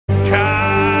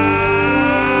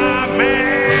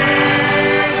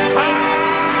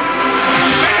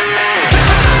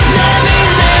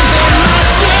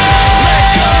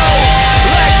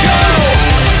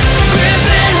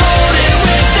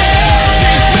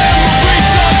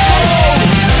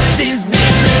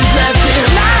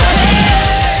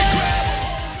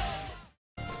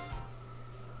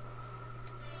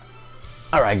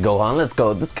Alright, Gohan, let's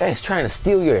go. This guy's trying to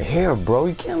steal your hair, bro.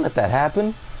 You can't let that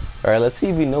happen. Alright, let's see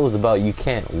if he knows about you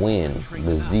can't win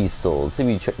the Z Soul. Let's see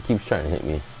if he keeps trying to hit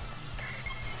me.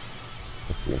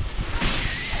 Let's see.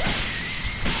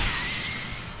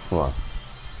 Come on.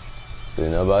 Does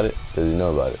he know about it? Does he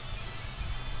know about it?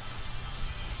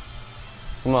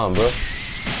 Come on, bro.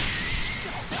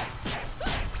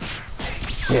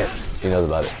 Shit. He knows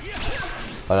about it.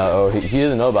 Oh, no, oh, he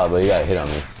doesn't know about it, but he got a hit on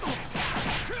me.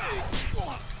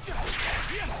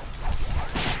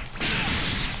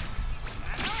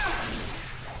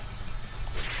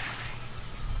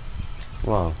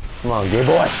 Come on, good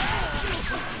boy.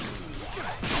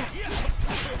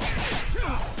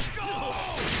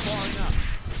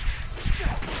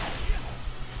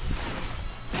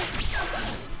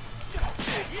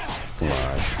 Come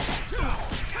on.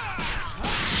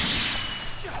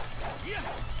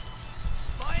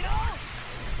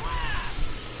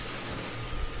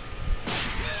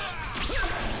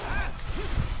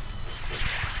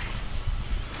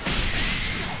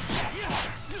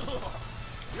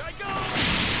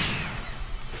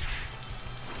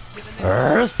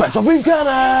 Special beam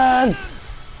cannon!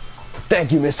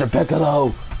 Thank you, Mr.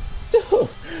 Piccolo.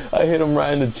 I hit him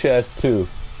right in the chest too.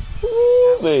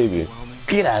 Woo, baby.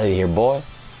 Get out of here, boy.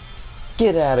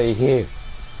 Get out of here.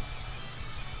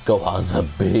 Gohan's a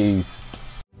beast.